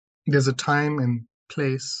there's a time and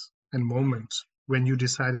place and moment when you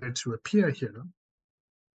decided to appear here.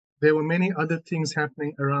 There were many other things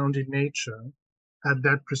happening around in nature at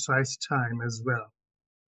that precise time as well.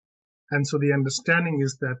 And so the understanding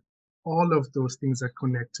is that all of those things are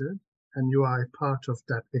connected, and you are a part of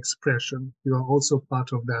that expression. You are also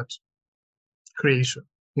part of that creation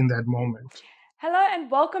in that moment. Hello and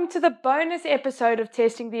welcome to the bonus episode of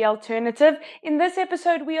Testing the Alternative. In this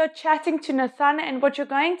episode, we are chatting to Nathan, and what you're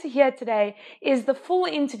going to hear today is the full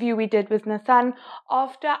interview we did with Nathan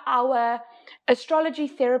after our astrology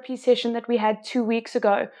therapy session that we had 2 weeks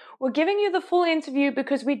ago. We're giving you the full interview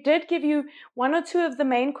because we did give you one or two of the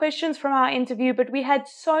main questions from our interview, but we had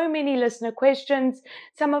so many listener questions.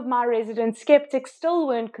 Some of my resident skeptics still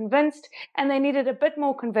weren't convinced, and they needed a bit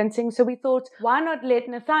more convincing, so we thought, why not let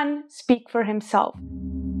Nathan speak for himself?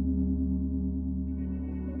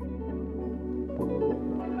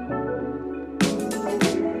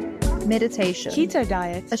 Meditation, Keto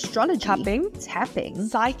diet, astrology, tapping,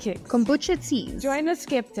 psychic, kombucha teas, join a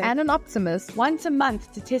skeptic and an optimist once a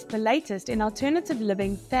month to test the latest in alternative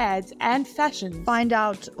living fads and fashions. Find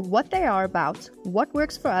out what they are about, what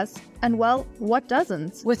works for us, and well, what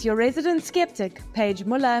doesn't. With your resident skeptic, Paige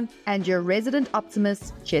Muller, and your resident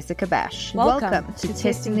optimist, Jessica Bash. Welcome to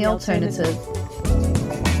Testing the Alternative.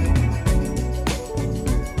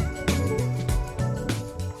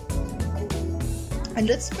 And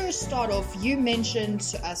let's first start off. You mentioned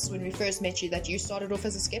to us when we first met you that you started off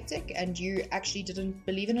as a skeptic and you actually didn't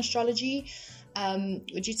believe in astrology.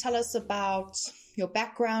 Would you tell us about your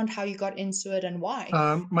background, how you got into it, and why?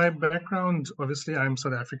 My background, obviously, I'm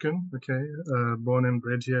South African, okay, born and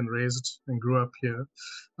bred here and raised and grew up here.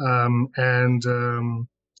 I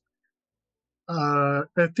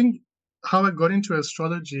think how I got into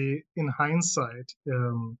astrology in hindsight,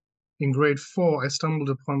 in grade 4, I stumbled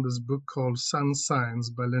upon this book called Sun Signs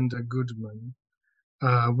by Linda Goodman,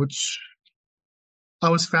 which I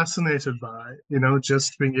was fascinated by,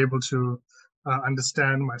 just being able to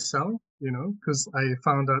understand myself, because I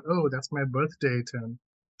found out, oh, that's my birth date, and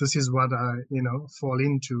this is what I, fall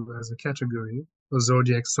into as a category, or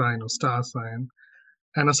zodiac sign or star sign.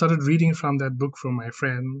 And I started reading from that book from my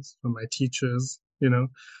friends, from my teachers,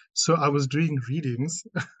 So I was doing readings,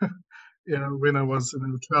 when I was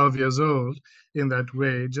 12 years old in that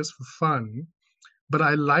way, just for fun. But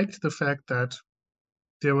I liked the fact that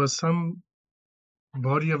there was some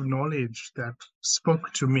body of knowledge that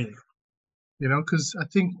spoke to me, because I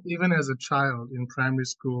think even as a child in primary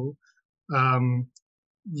school,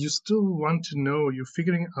 you still want to know, you're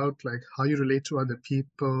figuring out like how you relate to other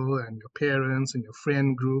people and your parents and your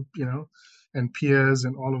friend group, and peers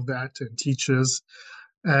and all of that and teachers.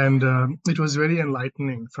 And it was very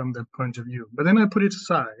enlightening from that point of view. But then I put it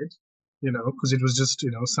aside, because it was just,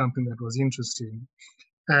 something that was interesting.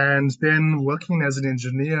 And then working as an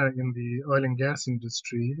engineer in the oil and gas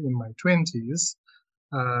industry in my 20s,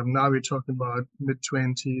 now we're talking about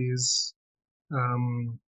mid-20s,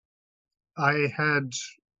 I had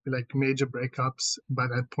like major breakups by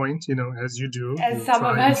that point, as you do. As some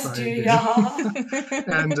of us do, yeah.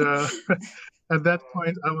 And at that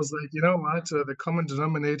point, I was like, you know what? The common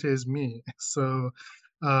denominator is me. So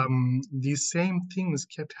these same things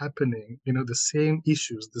kept happening, the same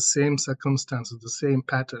issues, the same circumstances, the same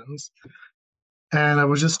patterns. And I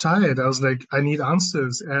was just tired. I was like, I need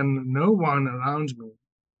answers. And no one around me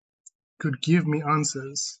could give me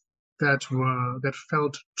answers that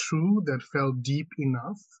felt true, that felt deep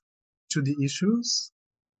enough to the issues,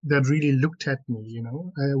 that really looked at me,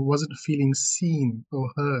 I wasn't feeling seen or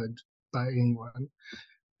heard by anyone.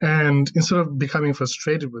 And instead of becoming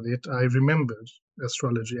frustrated with it, I remembered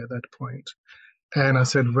astrology at that point. And I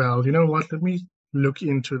said, well, you know what, let me look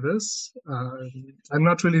into this. I'm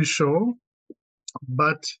not really sure,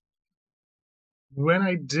 but when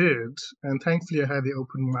I did, and thankfully I had the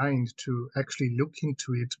open mind to actually look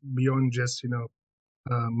into it beyond just,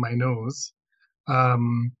 my nose, I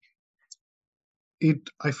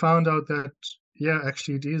found out that, yeah,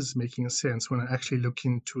 actually it is making sense when I actually look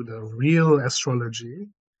into the real astrology.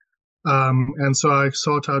 And so I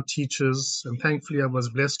sought out teachers, and thankfully I was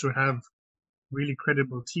blessed to have really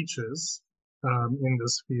credible teachers in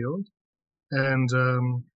this field. And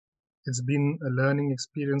it's been a learning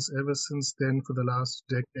experience ever since then for the last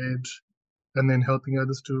decade, and then helping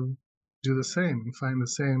others to do the same, find the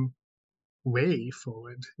same way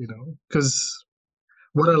forward, because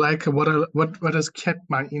what I like, what has kept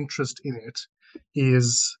my interest in it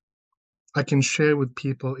is I can share with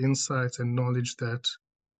people insights and knowledge that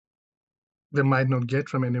they might not get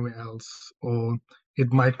from anywhere else, or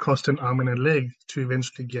it might cost an arm and a leg to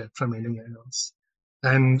eventually get from anywhere else.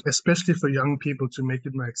 and especially for young people to make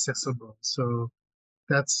it more accessible. So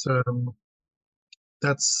that's um,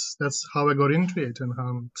 that's how I got into it and how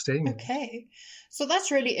I'm staying in it. Okay. So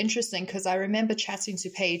that's really interesting because I remember chatting to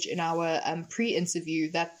Paige in our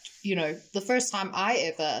pre-interview that, the first time I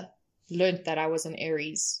ever learned that I was an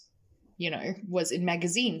Aries, was in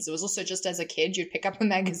magazines. It was also just as a kid, you'd pick up a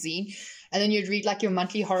magazine and then you'd read like your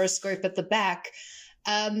monthly horoscope at the back.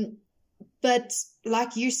 But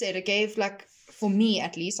like you said, it gave for me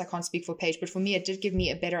at least, I can't speak for Paige, but for me, it did give me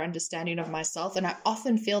a better understanding of myself. And I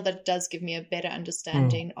often feel that it does give me a better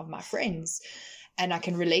understanding of my friends and I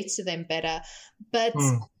can relate to them better. But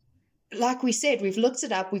like we said, we've looked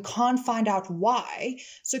it up. We can't find out why.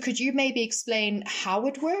 So could you maybe explain how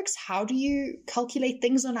it works? How do you calculate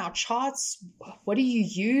things on our charts? What do you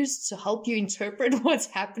use to help you interpret what's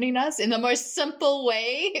happening to us in the most simple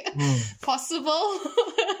way possible?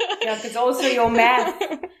 Yeah, because also your math.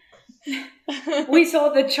 We saw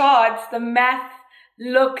the charts. The math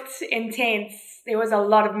looked intense. There was a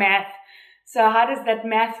lot of math. So how does that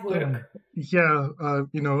math work? Yeah,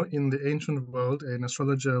 in the ancient world, an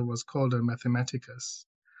astrologer was called a mathematicus,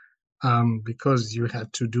 because you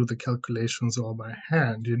had to do the calculations all by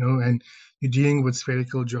hand, and you're dealing with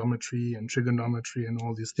spherical geometry and trigonometry and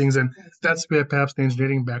all these things. And that's where perhaps the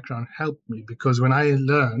engineering background helped me, because when I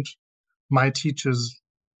learned, my teachers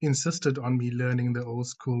insisted on me learning the old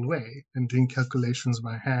school way and doing calculations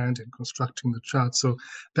by hand and constructing the chart. So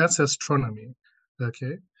that's astronomy,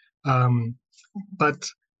 okay? But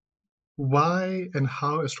why and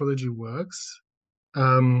how astrology works,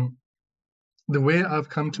 the way I've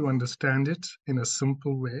come to understand it in a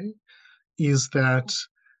simple way is that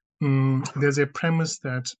there's a premise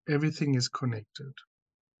that everything is connected.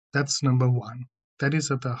 That's number one. That is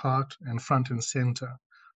at the heart and front and center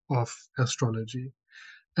of astrology.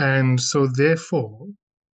 And so therefore,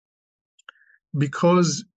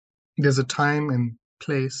 because there's a time and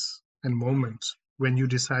place and moment when you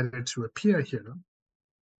decided to appear here,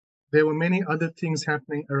 there were many other things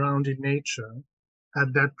happening around in nature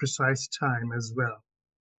at that precise time as well.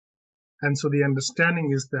 And so the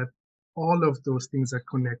understanding is that all of those things are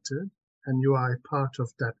connected and you are a part of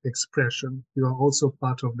that expression. You are also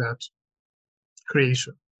part of that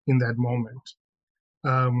creation in that moment.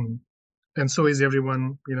 And so is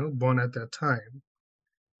everyone, born at that time.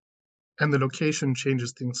 And the location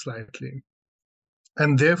changes things slightly.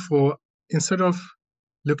 And therefore, instead of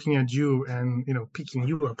looking at you and, picking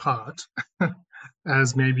you apart,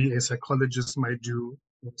 as maybe a psychologist might do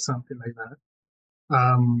or something like that,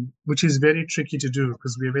 which is very tricky to do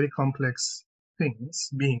because we are very complex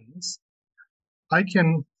beings. I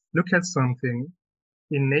can look at something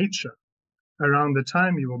in nature around the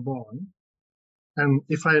time you were born, and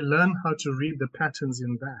if I learn how to read the patterns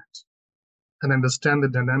in that and understand the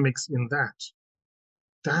dynamics in that,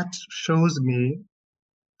 that shows me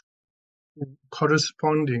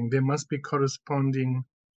there must be corresponding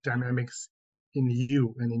dynamics in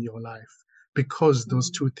you and in your life, because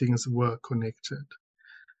those two things were connected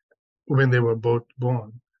when they were both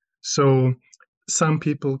born. So some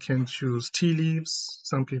people can choose tea leaves,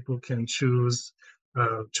 some people can choose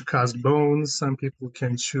to cast bones, some people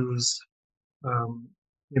can choose, in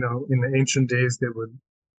the ancient days, they would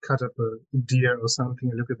cut up a deer or something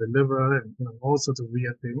and look at the liver and all sorts of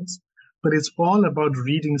weird things. But it's all about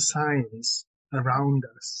reading signs around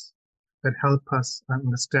us that help us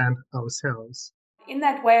understand ourselves. In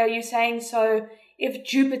that way, are you saying, so if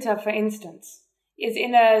Jupiter, for instance, is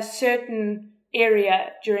in a certain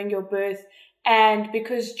area during your birth, and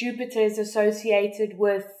because Jupiter is associated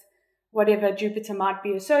with whatever Jupiter might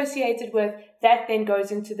be associated with, that then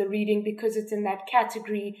goes into the reading because it's in that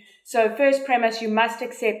category. So first premise, you must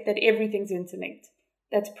accept that everything's interlinked.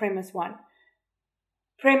 That's premise one.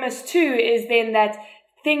 Premise two is then that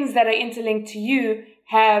things that are interlinked to you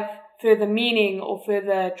have further meaning or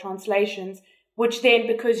further translations, which then,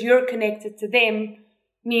 because you're connected to them,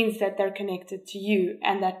 means that they're connected to you,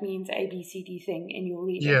 and that means A, B, C, D thing in your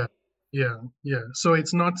reading. Yeah. So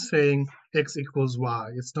it's not saying X equals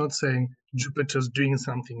Y. It's not saying Jupiter's doing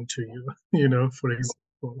something to you, for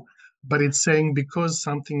example. But it's saying because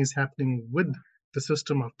something is happening with the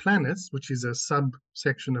system of planets, which is a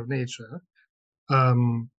subsection of nature,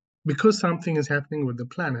 because something is happening with the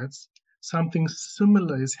planets, something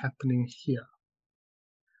similar is happening here.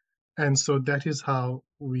 And so that is how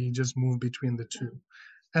we just move between the two.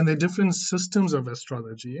 And the different systems of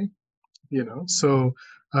astrology, so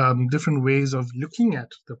different ways of looking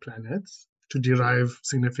at the planets to derive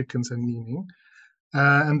significance and meaning.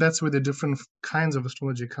 And that's where the different kinds of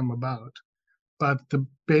astrology come about. But the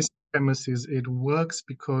basic premise is it works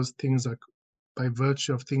because things are, by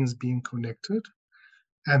virtue of things being connected,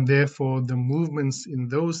 And therefore, the movements in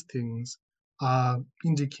those things are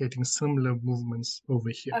indicating similar movements over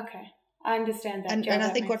here. Okay, I understand that. And I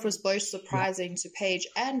that think makes what was sense. both surprising to Paige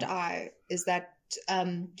and I is that,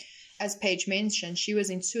 as Paige mentioned, she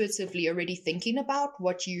was intuitively already thinking about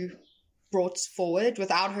what you brought forward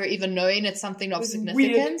without her even knowing it's something of was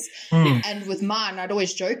significance. Mm. And with mine, I'd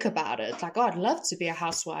always joke about it. Like, oh, I'd love to be a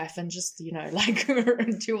housewife and just, like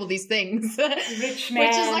do all these things. Rich man,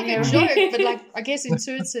 Which is like yeah. a joke, but like, I guess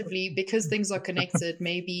intuitively, because things are connected,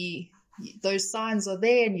 maybe those signs are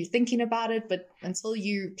there and you're thinking about it, but until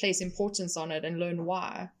you place importance on it and learn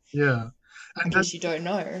why, Yeah. I And guess you don't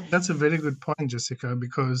know. that's a very good point, Jessica,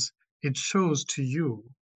 because it shows to you,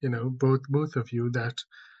 both of you, that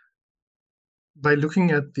by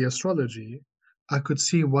looking at the astrology, I could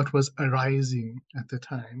see what was arising at the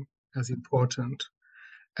time as important.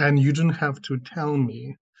 And you didn't have to tell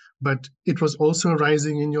me, but it was also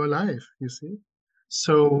arising in your life, you see?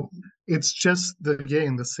 So it's just,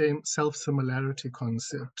 again, the same self-similarity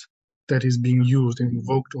concept that is being used and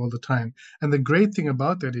invoked all the time. And the great thing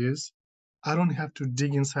about that is I don't have to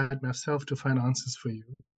dig inside myself to find answers for you.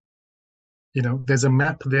 There's a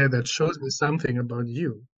map there that shows me something about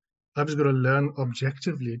you. I've just got to learn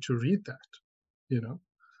objectively to read that, you know,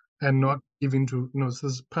 and not give into, so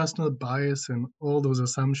this personal bias and all those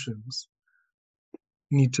assumptions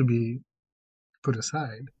need to be put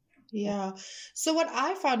aside. Yeah. So what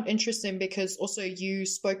I found interesting, because also you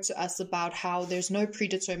spoke to us about how there's no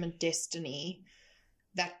predetermined destiny,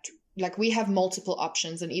 that like we have multiple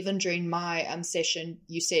options. And even during my session,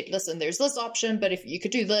 you said, listen, there's this option, but if you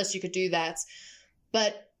could do this, you could do that.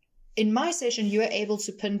 But in my session, you were able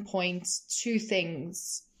to pinpoint two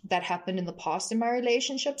things that happened in the past in my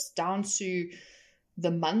relationships down to the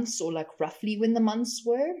months, or like roughly when the months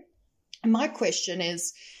were. And my question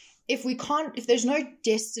is, if there's no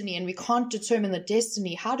destiny and we can't determine the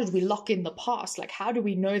destiny, how did we lock in the past? Like, how do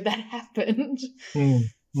we know that happened?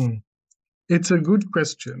 It's a good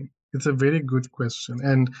question. It's a very good question.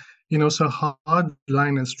 And, so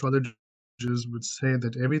hardline astrologers would say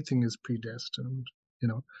that everything is predestined,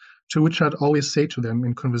 to which I'd always say to them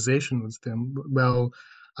in conversation with them, well,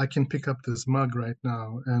 I can pick up this mug right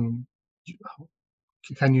now, and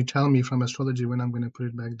can you tell me from astrology when I'm going to put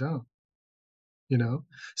it back down?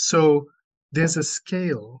 So there's a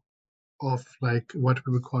scale of like what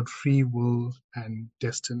we would call free will and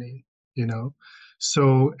destiny,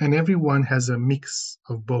 so, and everyone has a mix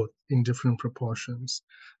of both in different proportions.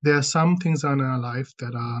 There are some things in our life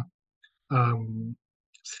that are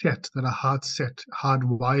that are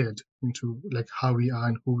hardwired into like how we are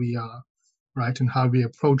and who we are, right? And how we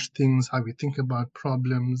approach things, how we think about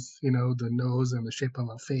problems, the nose and the shape of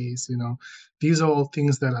our face, these are all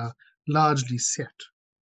things that are largely set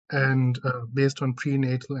and based on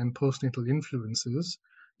prenatal and postnatal influences.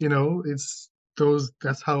 It's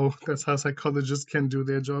that's how psychologists can do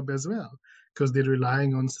their job as well, because they're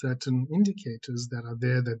relying on certain indicators that are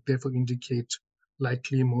there that therefore indicate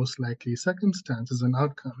most likely circumstances and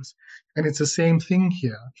outcomes. And it's the same thing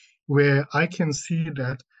here, where I can see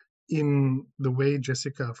that in the way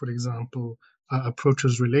Jessica, for example,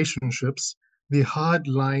 approaches relationships, the hard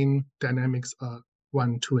line dynamics are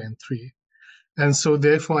 1, 2, and 3. And so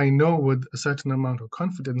therefore I know with a certain amount of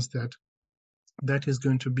confidence that that is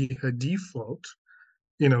going to be her default,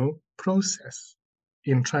 process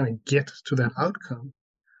in trying to get to that outcome.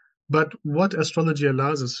 But what astrology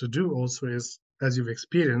allows us to do also is, as you've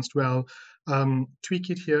experienced, tweak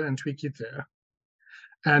it here and tweak it there.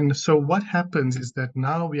 And so what happens is that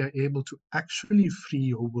now we are able to actually free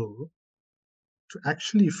your will,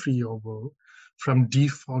 from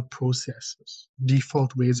default processes,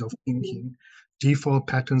 default ways of thinking, default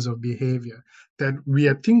patterns of behavior, that we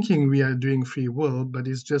are thinking we are doing free will, but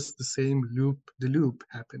it's just the loop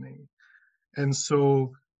happening. And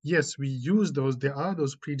so, yes, we use those. There are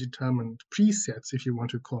those predetermined presets, if you want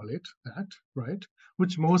to call it that, right?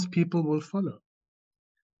 Which most people will follow.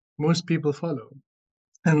 Most people follow.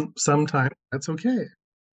 And sometimes that's okay.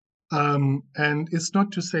 And it's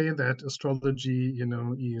not to say that astrology,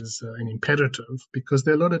 is an imperative, because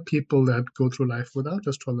there are a lot of people that go through life without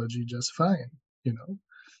astrology just fine,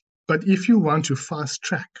 But if you want to fast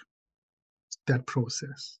track that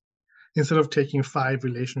process, instead of taking 5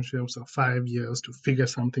 relationships or 5 years to figure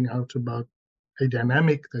something out about a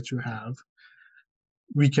dynamic that you have,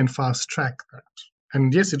 we can fast track that.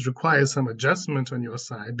 And yes, it requires some adjustment on your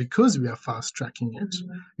side because we are fast tracking it.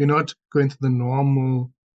 You're not going through the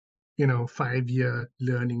normal 5-year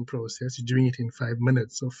learning process. You're doing it in 5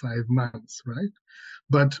 minutes or 5 months, right?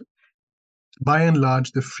 But by and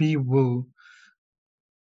large, the free will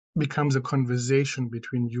becomes a conversation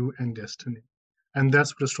between you and destiny. And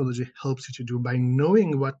that's what astrology helps you to do. By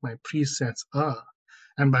knowing what my presets are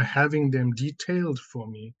and by having them detailed for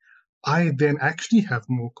me, I then actually have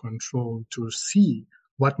more control to see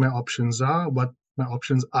what my options are, what my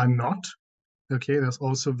options are not. Okay, that's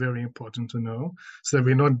also very important to know so that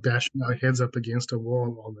we're not bashing our heads up against a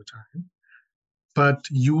wall all the time, but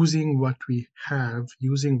using what we have,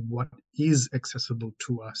 using what is accessible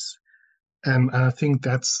to us. And I think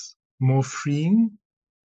that's more freeing.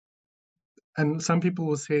 And some people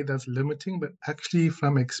will say that's limiting, but actually,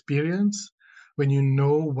 from experience, when you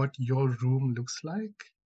know what your room looks like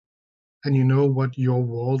and you know what your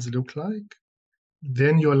walls look like,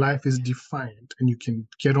 then your life is defined and you can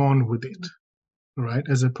get on with it, right?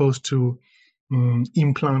 As opposed to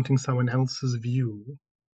implanting someone else's view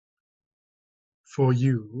for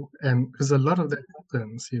you. And because a lot of that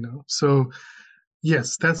happens, So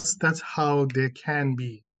yes, that's how there can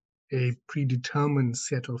be a predetermined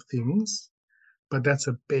set of things, but that's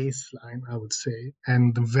a baseline, I would say.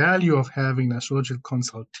 And the value of having an astrological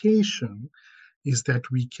consultation is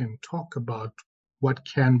that we can talk about what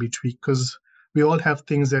can be tweaked, because we all have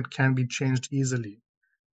things that can be changed easily,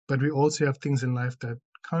 but we also have things in life that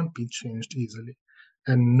can't be changed easily.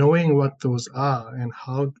 And knowing what those are and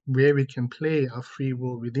where we can play our free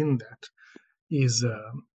will within that is,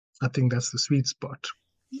 I think that's the sweet spot.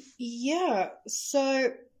 Yeah.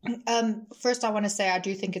 So, first, I want to say I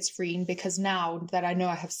do think it's freeing because now that I know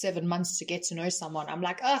I have 7 months to get to know someone, I'm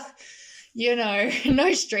like, ugh,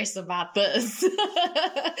 no stress about this.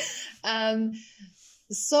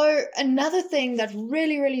 So another thing that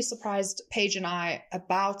really, really surprised Paige and I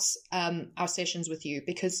about our sessions with you,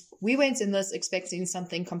 because we went in this expecting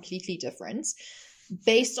something completely different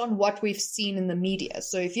based on what we've seen in the media.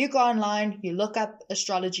 So if you go online, you look up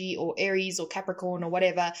astrology or Aries or Capricorn or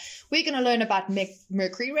whatever, we're going to learn about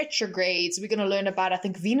Mercury retrogrades. We're going to learn about, I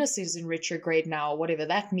think Venus is in retrograde now, or whatever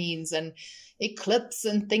that means, and eclipse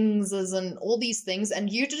and things and all these things.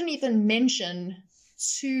 And you didn't even mention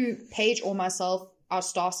to Paige or myself our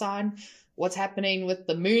star sign, what's happening with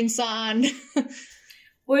the moon sign.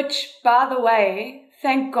 Which, by the way,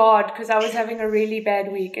 thank God, because I was having a really bad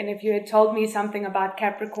week. And if you had told me something about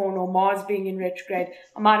Capricorn or Mars being in retrograde,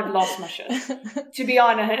 I might have lost my shit, to be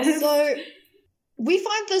honest. So we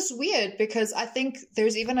find this weird because I think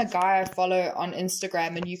there's even a guy I follow on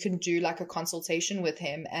Instagram, and you can do like a consultation with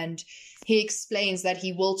him, and he explains that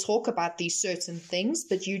he will talk about these certain things,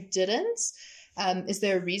 but you didn't. Is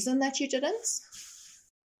there a reason that you didn't?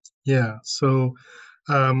 Yeah, so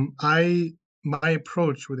my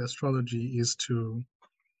approach with astrology is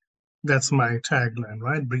that's my tagline,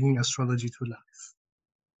 right? Bringing astrology to life.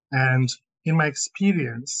 And in my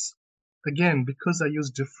experience, again, because I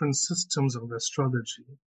use different systems of astrology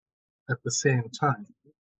at the same time,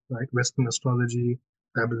 right? Western astrology,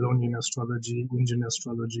 Babylonian astrology, Indian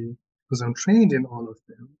astrology, because I'm trained in all of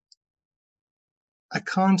them, I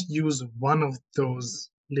can't use one of those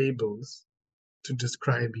labels to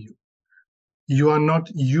describe you. You are not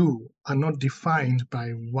defined by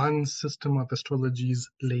one system of astrology's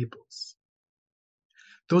labels.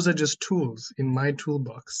 Those are just tools in my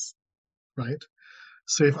toolbox, right?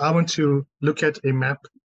 So if I want to look at a map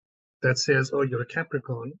that says, oh, you're a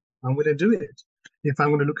Capricorn, I'm going to do it. If I'm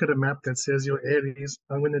going to look at a map that says you're Aries,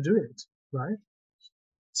 I'm going to do it, right?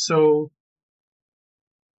 So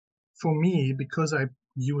for me, because I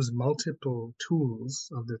use multiple tools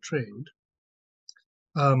of the trade,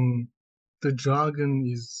 the jargon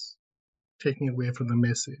is taking away from the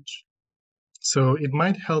message. So it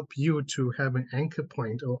might help you to have an anchor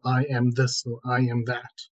point, or I am this, or I am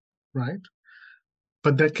that, right?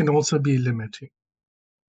 But that can also be limiting.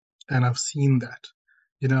 And I've seen that.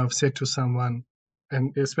 I've said to someone,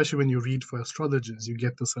 and especially when you read for astrologers, you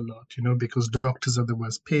get this a lot, because doctors are the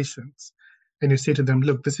worst patients. And you say to them,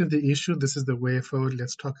 look, this is the issue, this is the way forward,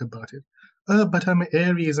 let's talk about it. But I'm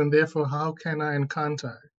Aries, and therefore how can I and can't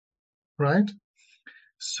I, right?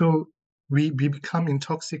 So we become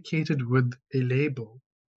intoxicated with a label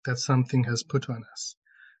that something has put on us.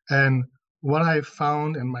 And what I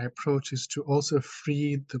found, and my approach, is to also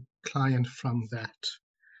free the client from that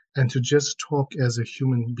and to just talk as a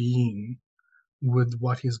human being with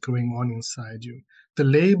what is going on inside you. The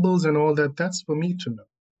labels and all that, that's for me to know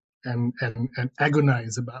and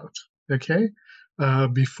agonize about, okay,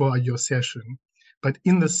 before your session. But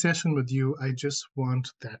in the session with you, I just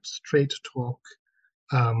want that straight talk,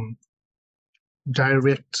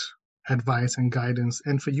 direct advice and guidance,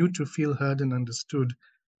 and for you to feel heard and understood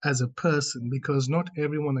as a person, because not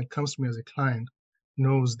everyone that comes to me as a client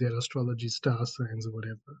knows their astrology star signs or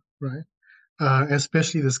whatever, right?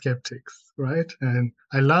 Especially the skeptics, right? And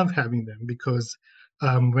I love having them because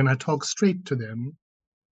when I talk straight to them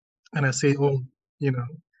and I say, oh, you know,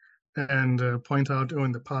 and point out, oh,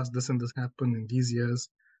 in the past, this and this happened in these years.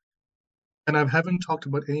 And I haven't talked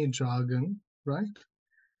about any jargon, right?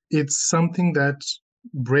 It's something that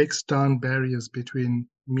breaks down barriers between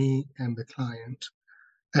me and the client.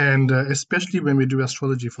 And especially when we do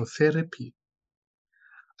astrology for therapy,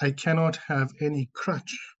 I cannot have any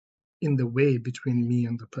crutch in the way between me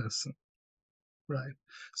and the person, right?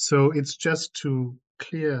 So it's just to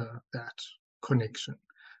clear that connection.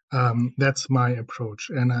 That's my approach.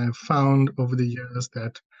 And I've found over the years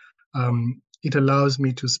that it allows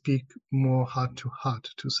me to speak more heart to heart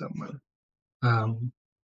to someone.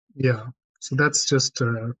 Yeah, so that's just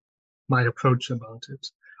my approach about it.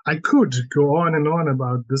 I could go on and on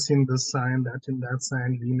about this in this sign, that in that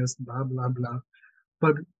sign, Venus, blah, blah, blah.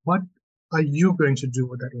 But what are you going to do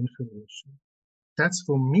with that information? That's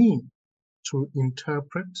for me to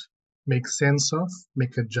interpret, make sense of,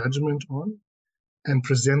 make a judgment on, and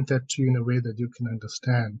present that to you in a way that you can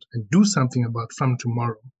understand and do something about from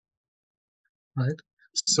tomorrow, right?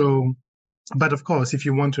 So, but of course, if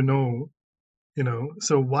you want to know,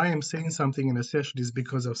 so why I'm saying something in a session is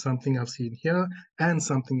because of something I've seen here and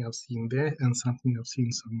something I've seen there and something I've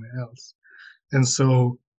seen somewhere else. And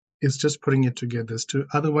so it's just putting it together.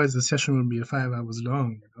 Otherwise, the session would be 5 hours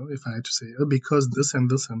long, if I had to say, oh, because this and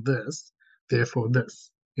this and this, therefore this,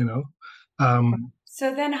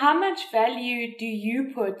 So then how much value do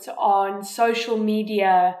you put on social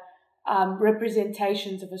media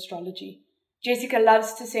representations of astrology? Jessica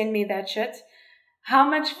loves to send me that shit. How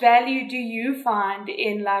much value do you find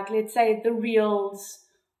in, like, let's say, the reels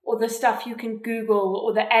or the stuff you can Google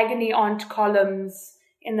or the agony aunt columns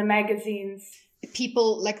in the magazines?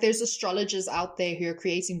 People, like, there's astrologers out there who are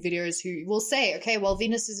creating videos who will say, okay, well,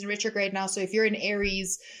 Venus is in retrograde now, so if you're in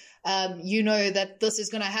Aries, you know that this is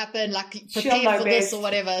going to happen, like, prepare for this or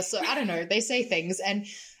whatever. So I don't know, they say things, and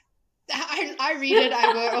I read it,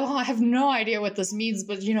 I go, oh, I have no idea what this means,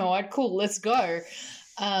 but cool, let's go.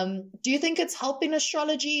 Do you think it's helping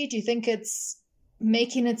astrology? Do you think it's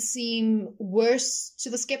making it seem worse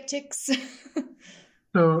to the skeptics?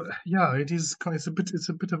 So yeah, it is. It's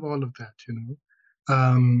a bit of all of that,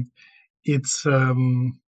 It's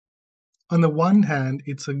on the one hand,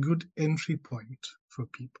 it's a good entry point for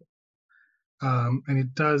people, and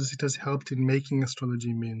it has helped in making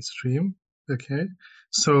astrology mainstream. Okay,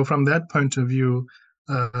 so from that point of view,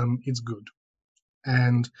 it's good,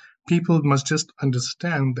 and people must just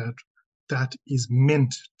understand that that is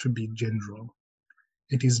meant to be general.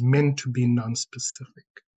 It is meant to be non-specific.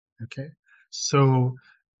 Okay, so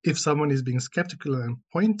if someone is being skeptical and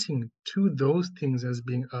pointing to those things as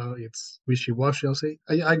being, it's wishy-washy, I'll say,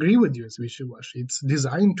 I agree with you, it's wishy-washy. It's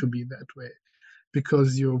designed to be that way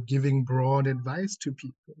because you're giving broad advice to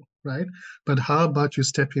people, right? But how about you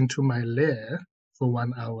step into my lair for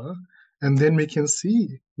 1 hour and then we can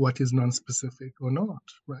see what is non-specific or not,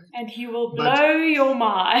 right? And he will blow your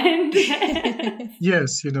mind.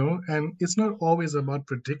 Yes, and it's not always about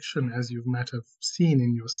prediction, as you might have seen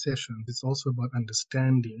in your sessions. It's also about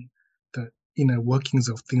understanding the inner workings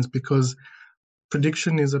of things, because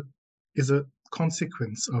prediction is a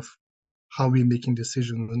consequence of how we're making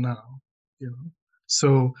decisions now.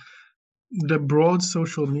 So the broad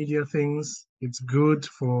social media things, it's good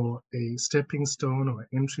for a stepping stone or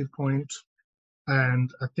entry point. And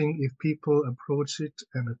I think if people approach it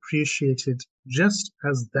and appreciate it just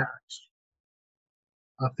as that,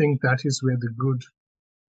 I think that is where the good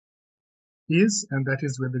is, and that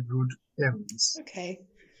is where the good ends. Okay.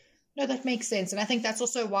 No, that makes sense. And I think that's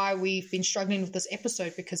also why we've been struggling with this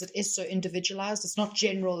episode, because it is so individualized. It's not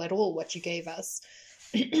general at all what you gave us.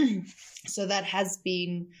 So that has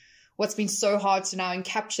been what's been so hard to now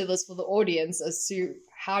capture this for the audience, as to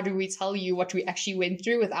how do we tell you what we actually went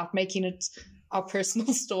through without making it our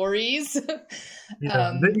personal stories.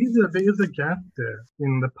 Yeah, there is a gap there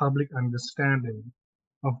in the public understanding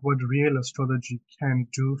of what real astrology can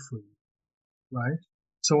do for you, right?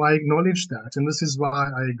 So I acknowledge that, and this is why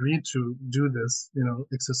I agreed to do this,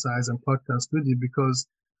 exercise and podcast with you, because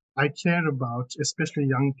I care about, especially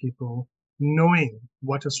young people, knowing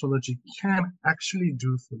what astrology can actually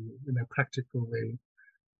do for you in a practical way,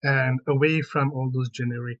 and away from all those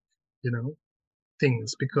generic,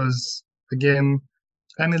 things. Because again,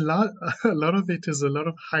 and a lot of it is a lot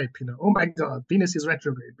of hype. Oh my God, Venus is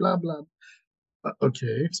retrograde, blah blah.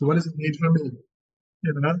 Okay, so what does it mean for me?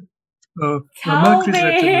 Mercury's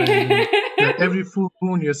retrograde. Every full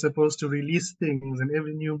moon you're supposed to release things, and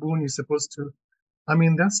every new moon you're supposed to. I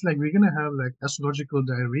mean, that's like we're gonna have like astrological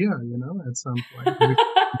diarrhea, at some point.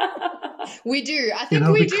 We do. I think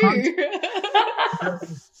we do.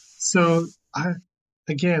 So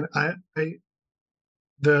again,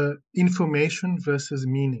 the information versus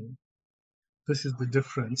meaning. This is the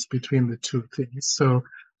difference between the two things. So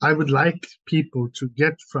I would like people to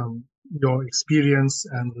get from your experience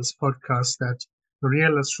and this podcast that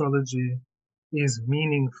real astrology is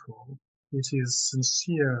meaningful, it is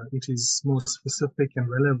sincere, it is more specific and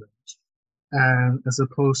relevant, and as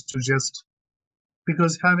opposed to just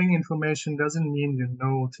because having information doesn't mean you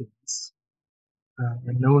know things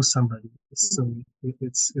and know somebody. So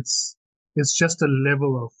it's just a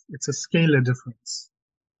level of it's a scalar difference.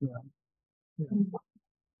 Yeah. Yeah.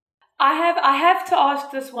 I have to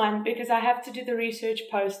ask this one because I have to do the research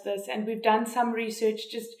post this, and we've done some research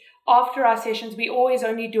just after our sessions. We always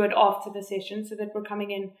only do it after the session so that we're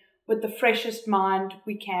coming in with the freshest mind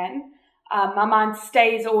we can. My mind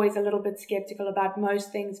stays always a little bit skeptical about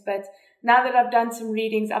most things, but now that I've done some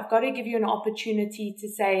readings, I've got to give you an opportunity to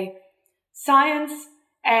say science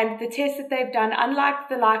and the test that they've done, unlike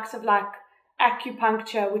the likes of like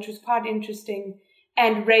acupuncture, which was quite interesting,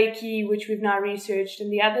 and Reiki, which we've now researched,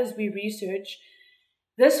 and the others we research.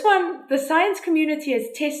 This one, the science community has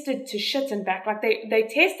tested to shit and back. Like they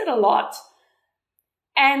tested a lot.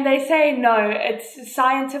 And they say, no, it's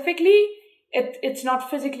scientifically, it's not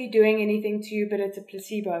physically doing anything to you, but it's a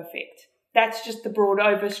placebo effect. That's just the broad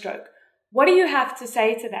overstroke. What do you have to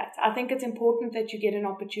say to that? I think it's important that you get an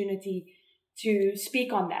opportunity to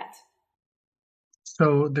speak on that.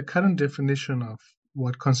 So the current definition of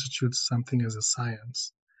what constitutes something as a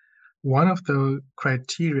science, one of the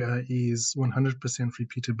criteria is 100%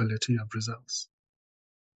 repeatability of results.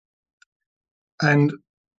 And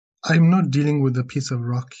I'm not dealing with a piece of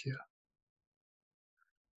rock here.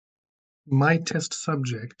 My test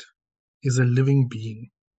subject is a living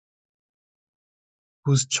being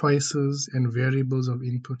whose choices and variables of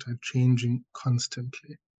input are changing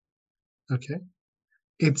constantly. Okay?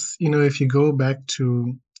 It's, if you go back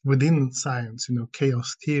to within science,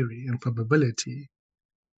 chaos theory and probability,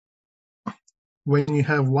 when you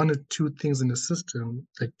have one or two things in a system,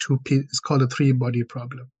 like it's called a three-body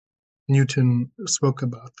problem. Newton spoke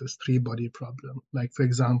about this three-body problem. Like, for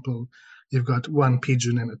example, you've got one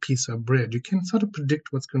pigeon and a piece of bread. You can sort of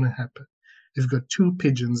predict what's going to happen. If you've got two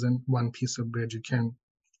pigeons and one piece of bread, you can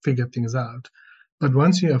figure things out. But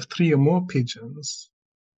once you have three or more pigeons,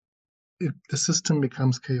 the system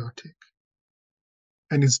becomes chaotic.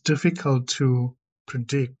 And it's difficult to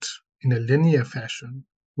predict in a linear fashion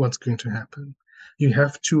what's going to happen. You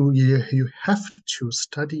have to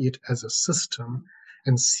study it as a system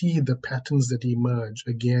and see the patterns that emerge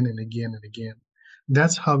again and again and again.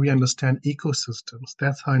 That's how we understand ecosystems.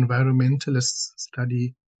 That's how environmentalists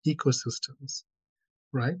study ecosystems,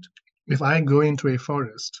 right? If I go into a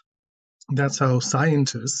forest, that's how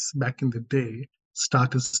scientists back in the day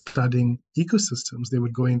started studying ecosystems. They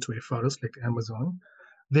would go into a forest like the Amazon.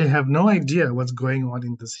 They have no idea what's going on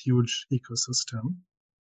in this huge ecosystem.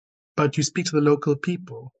 But you speak to the local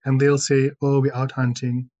people and they'll say, oh, we're out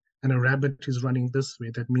hunting and a rabbit is running this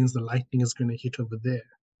way. That means the lightning is going to hit over there.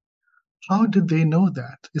 How did they know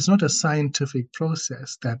that? It's not a scientific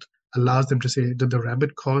process that allows them to say, did the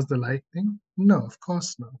rabbit cause the lightning? No, of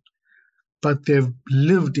course not. But they've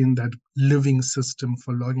lived in that living system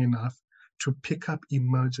for long enough to pick up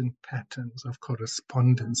emergent patterns of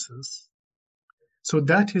correspondences. So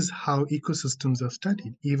that is how ecosystems are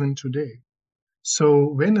studied even today. So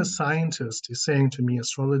when a scientist is saying to me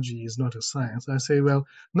astrology is not a science, I say, well,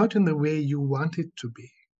 not in the way you want it to be.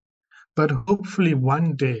 But hopefully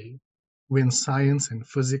one day when science and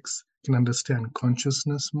physics can understand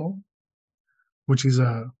consciousness more, which is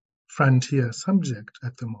a frontier subject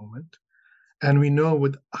at the moment, and we know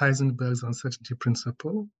with Heisenberg's uncertainty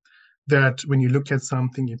principle that when you look at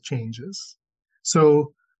something, it changes.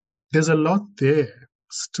 So there's a lot there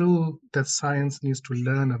still that science needs to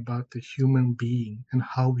learn about the human being and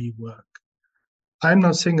how we work. I'm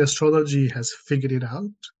not saying astrology has figured it out,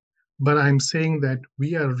 but I'm saying that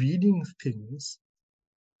we are reading things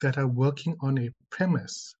that are working on a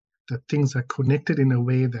premise that things are connected in a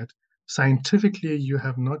way that scientifically you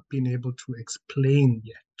have not been able to explain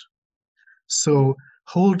yet. So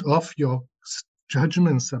hold off your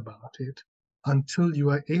judgments about it until you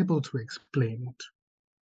are able to explain it.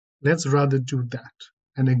 Let's rather do that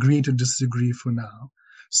and agree to disagree for now.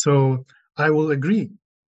 So I will agree.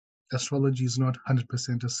 Astrology is not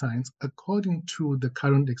 100% a science according to the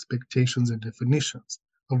current expectations and definitions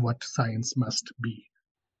of what science must be.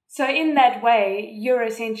 So in that way, you're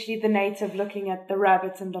essentially the native looking at the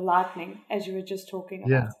rabbits and the lightning, as you were just talking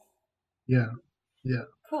about. Yeah.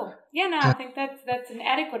 Cool. Yeah, no, I think that's an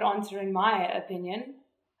adequate answer in my opinion.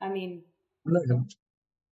 I mean,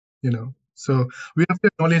 So we have to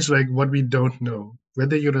acknowledge like what we don't know.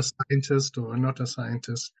 Whether you're a scientist or not a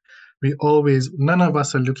scientist, none of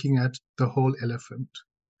us are looking at the whole elephant.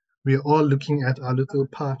 We are all looking at our little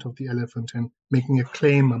part of the elephant and making a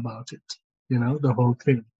claim about it, the whole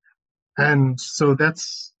thing. And so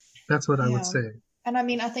that's what I would Yeah. say. And I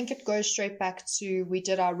mean, I think it goes straight back to, we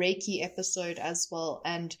did our Reiki episode as well,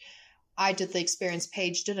 and I did the experience,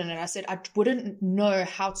 Paige didn't, and I said I wouldn't know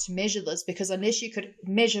how to measure this, because unless you could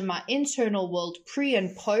measure my internal world pre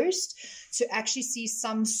and post to actually see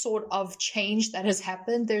some sort of change that has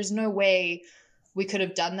happened, there's no way we could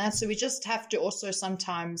have done that. So we just have to also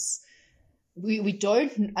sometimes, we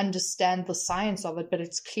don't understand the science of it, but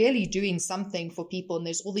it's clearly doing something for people, and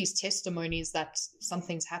there's all these testimonies that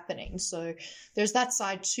something's happening. So there's that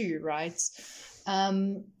side too, right?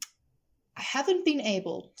 I haven't been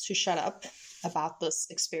able to shut up about this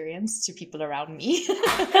experience to people around me.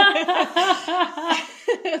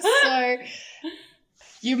 So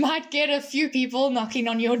you might get a few people knocking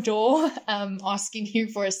on your door, asking you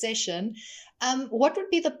for a session. What would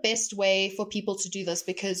be the best way for people to do this?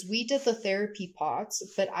 Because we did the therapy part,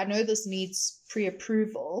 but I know this needs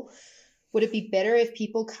pre-approval. Would it be better if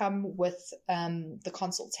people come with the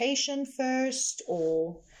consultation first,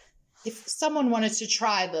 or if someone wanted to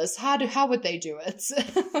try this, how would they do it?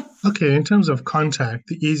 Okay, in terms of contact,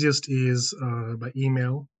 the easiest is by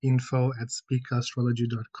email,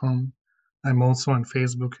 info@speakastrology.com. I'm also on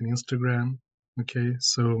Facebook and Instagram. Okay,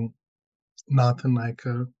 so Nathan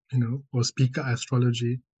Naika, or Speaker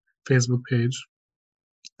Astrology Facebook page,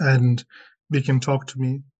 and they can talk to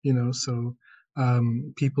me. So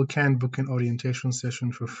people can book an orientation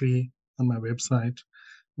session for free on my website,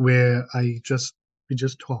 where we just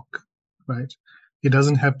talk, right? It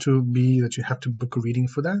doesn't have to be that you have to book a reading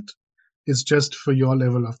for that. It's just for your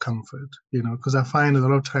level of comfort, because I find a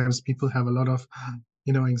lot of times people have a lot of,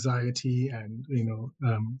 anxiety and,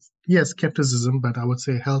 yes, skepticism, but I would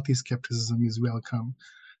say healthy skepticism is welcome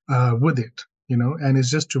with it, and it's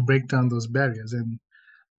just to break down those barriers. And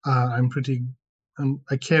I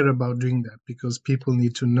care about doing that, because people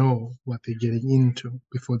need to know what they're getting into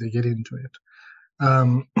before they get into it.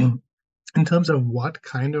 In terms of what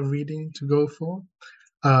kind of reading to go for,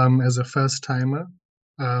 as a first timer,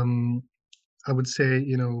 I would say,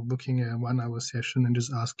 booking a 1 hour session and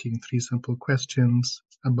just asking 3 simple questions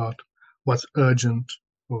about what's urgent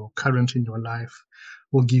or current in your life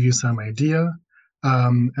will give you some idea.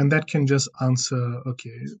 And that can just answer,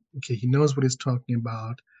 okay, he knows what he's talking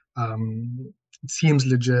about. It seems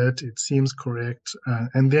legit, it seems correct.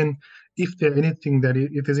 And then if there's anything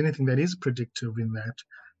that is predictive in that,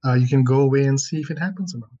 you can go away and see if it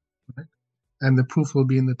happens or not, right? And the proof will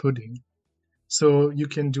be in the pudding. So you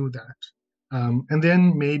can do that. And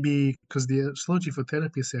then maybe, because the astrology for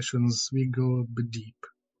therapy sessions, we go a bit deep.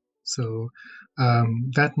 So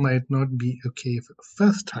that might not be okay for the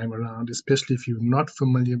first time around, especially if you're not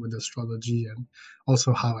familiar with astrology and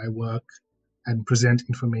also how I work and present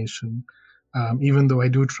information. Even though I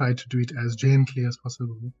do try to do it as gently as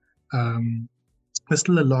possible, there's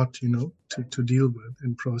still a lot, to deal with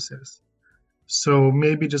and process. So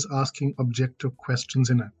maybe just asking objective questions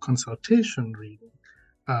in a consultation reading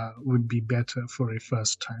would be better for a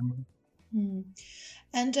first timer.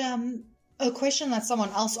 And a question that someone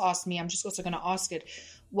else asked me, I'm just also going to ask it.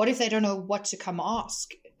 What if they don't know what to come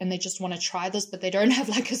ask and they just want to try this, but they don't have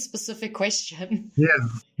like a specific question?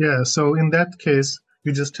 Yeah. So in that case,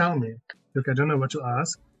 you just tell me, look, I don't know what to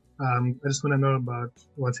ask. I just want to know about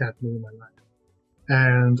what's happening in my life.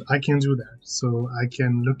 And I can do that. So I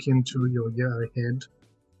can look into your year ahead,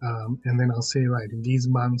 and then I'll say, right, in these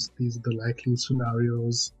months, these are the likely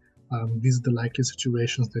scenarios, these are the likely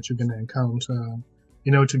situations that you're going to encounter,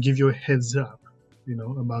 to give you a heads up,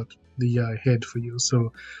 about the year ahead for you.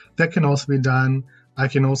 So that can also be done. I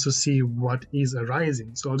can also see what is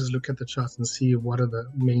arising. So I'll just look at the charts and see what are the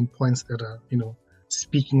main points that are,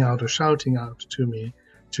 speaking out or shouting out to me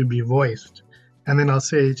to be voiced. And then I'll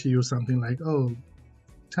say to you something like, oh,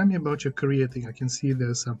 tell me about your career thing. I can see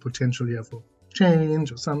there's some potential here for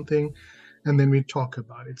change or something. And then we talk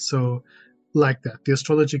about it. So like that, the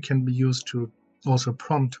astrology can be used to also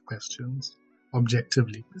prompt questions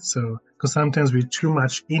objectively. So, because sometimes we're too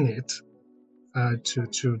much in it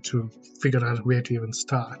to figure out where to even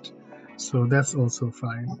start. So that's also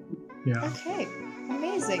fine. Yeah. Okay,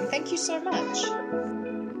 amazing. Thank you so much.